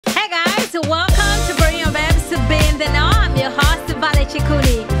right, welcome to Bring Your Babes to Being the Know. I'm your host, Vale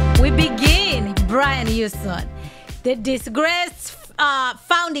Chikuni. We begin, Brian Ähju:stän, the disgraced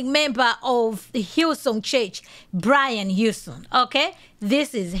founding member of the Hillsong Church, Brian Ähju:stän, okay?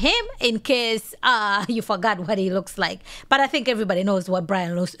 This is him in case you forgot what he looks like. But I think everybody knows what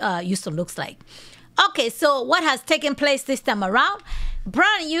Brian Ähju:stän looks like. Okay, so what has taken place this time around?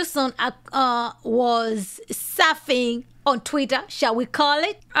 Brian Ähju:stän was surfing on Twitter, shall we call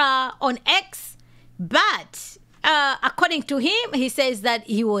it, on X, but according to him, he says that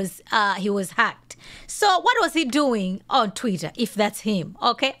he was hacked. So what was he doing on Twitter, if that's him?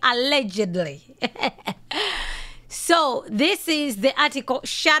 Okay, allegedly. So this is the article.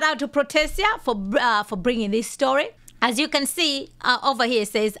 Shout out to Protestia for bringing this story. As you can see over here, it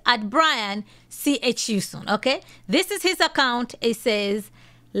says at Brian Ähju:stän. Okay, this is his account. It says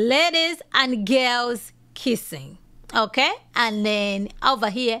ladies and girls kissing. Okay, and then over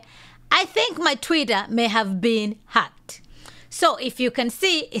here, I think my Twitter may have been hacked. So if you can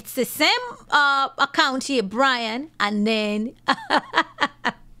see, it's the same account here, Brian, and then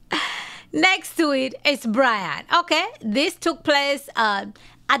next to it is Brian. Okay, this took place at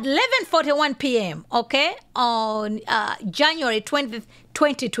 11:41 p.m. Okay, on January 20th,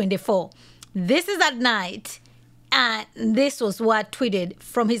 2024. This is at night, and this was what tweeted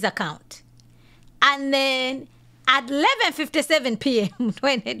from his account. And then at 11:57 p.m.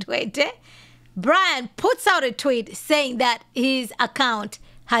 2020, Brian puts out a tweet saying that his account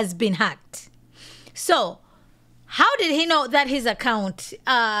has been hacked. So, how did he know that his account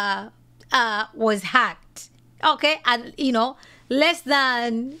was hacked? Okay, and less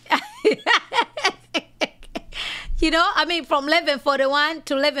than, I mean, from 11:41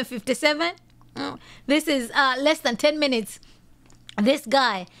 to 11:57, this is less than 10 minutes. This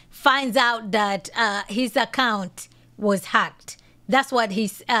guy finds out that his account was hacked. That's what he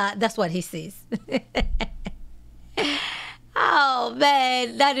says. Oh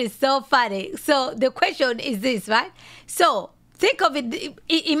man, that is so funny. So the question is this, right? So think of it.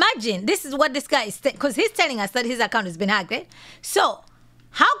 Imagine this is what this guy is, because he's telling us that his account has been hacked, right? So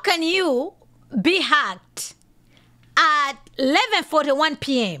how can you be hacked at 11:41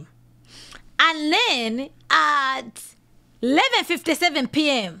 p.m. and then at 11:57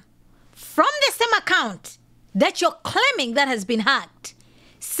 p.m. from the same account that you're claiming that has been hacked,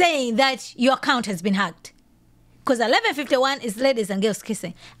 saying that your account has been hacked? Because 11:51 is ladies and girls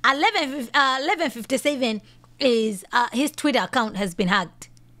kissing. 11:57 is his Twitter account has been hacked.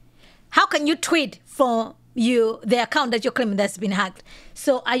 How can you tweet from the account that you're claiming that's been hacked?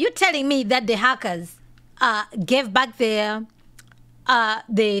 So are you telling me that the hackers gave back the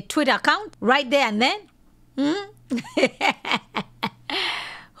Twitter account right there and then?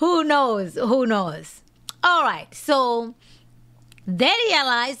 Who knows? Who knows? All right. So they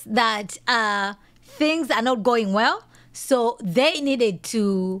realized that things are not going well. So they needed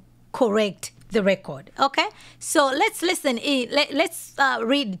to correct the record. Okay. So let's listen in. Let's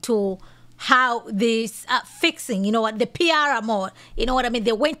read to how this fixing, the PR mode, you know what I mean?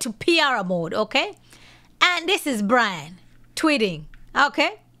 They went to PR mode. Okay. And this is Brian tweeting.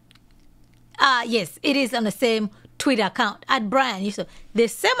 Okay. Yes, it is on the same Twitter account at Brian Ähju:stän, the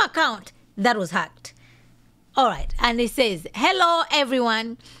same account that was hacked. All right, and it says, hello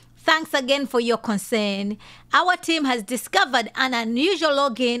everyone. Thanks again for your concern. Our team has discovered an unusual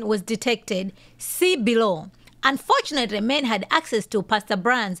login was detected. See below. Unfortunately, men had access to Pastor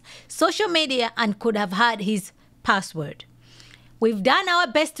Brian's social media and could have had his password. We've done our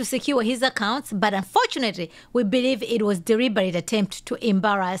best to secure his accounts, but unfortunately, we believe it was a deliberate attempt to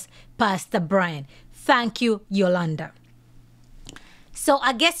embarrass Pastor Brian. Thank you, Yolanda. So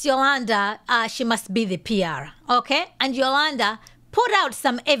I guess Yolanda, she must be the PR, okay? And Yolanda put out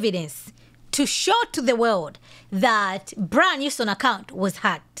some evidence to show to the world that Brian Ähju:stän account was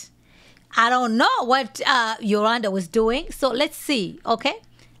hacked. I don't know what Yolanda was doing, so let's see, okay?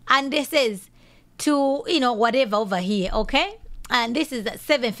 And this is to, whatever over here, okay? And this is at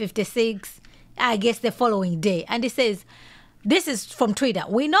 7:56, I guess the following day. And it says, this is from Twitter.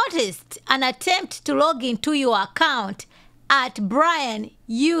 We noticed an attempt to log into your account at Brian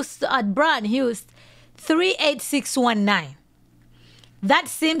Ähju:stän 38619. That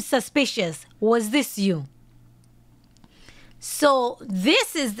seems suspicious. Was this you? So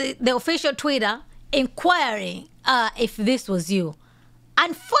this is the official Twitter inquiring if this was you.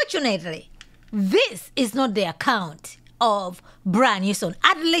 Unfortunately, this is not the account of Brian Ähju:stän,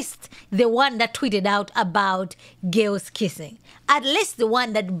 at least the one that tweeted out about girls kissing, at least the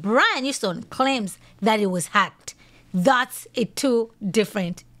one that Brian Ähju:stän claims that it was hacked. That's a two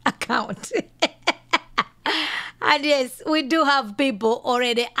different account. And yes, we do have people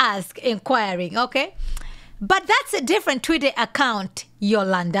already inquiring, okay? But that's a different Twitter account,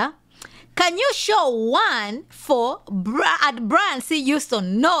 Yolanda. Can you show one for at Brian C.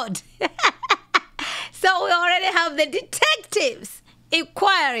 Houston? Not. So we already have the detectives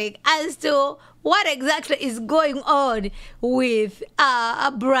inquiring as to what exactly is going on with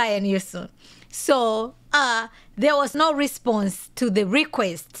Brian Houston. So there was no response to the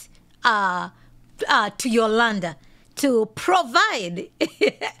request to Yolanda to provide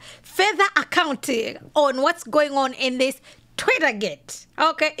further accounting on what's going on in this Twittergate,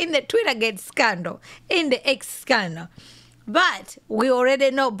 okay, in the Twittergate scandal, in the X scandal. But we already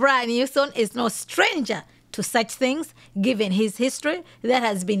know Brian Houston is no stranger to such things, given his history that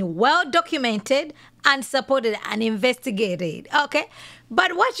has been well documented and supported and investigated, okay?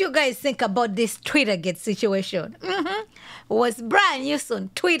 But what you guys think about this Twittergate situation? Was Brian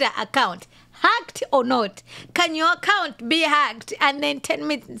Houston Twitter account hacked or not? Can your account be hacked and then 10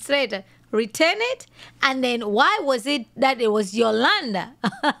 minutes later return it? And then why was it that it was Yolanda?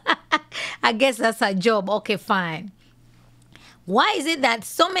 I guess that's her job. Okay, fine. Why is it that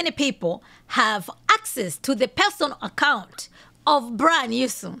so many people have access to the personal account of Brian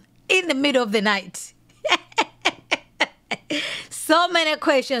Houston in the middle of the night? So many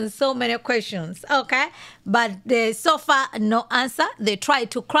questions, okay? But so far, no answer. They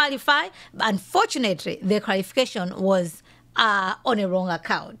tried to clarify. Unfortunately, the clarification was on a wrong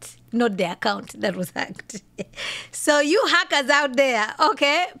account, not the account that was hacked. So you hackers out there,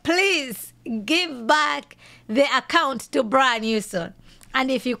 okay, please give back the account to Brian Houston.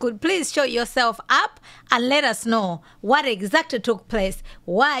 And if you could please show yourself up and let us know what exactly took place.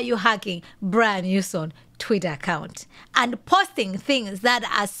 Why are you hacking Brian Houston Twitter account and posting things that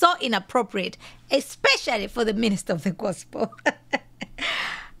are so inappropriate, especially for the minister of the gospel?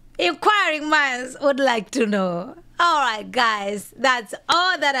 Inquiring minds would like to know. All right, guys, that's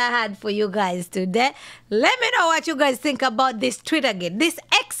all that I had for you guys today. Let me know what you guys think about this Twittergate, this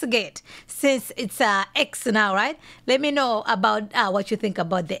Xgate, since it's X now, right? Let me know about what you think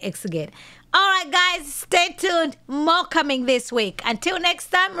about the Xgate. All right, guys, stay tuned. More coming this week. Until next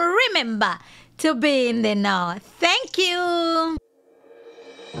time, remember to be in the know. Thank you.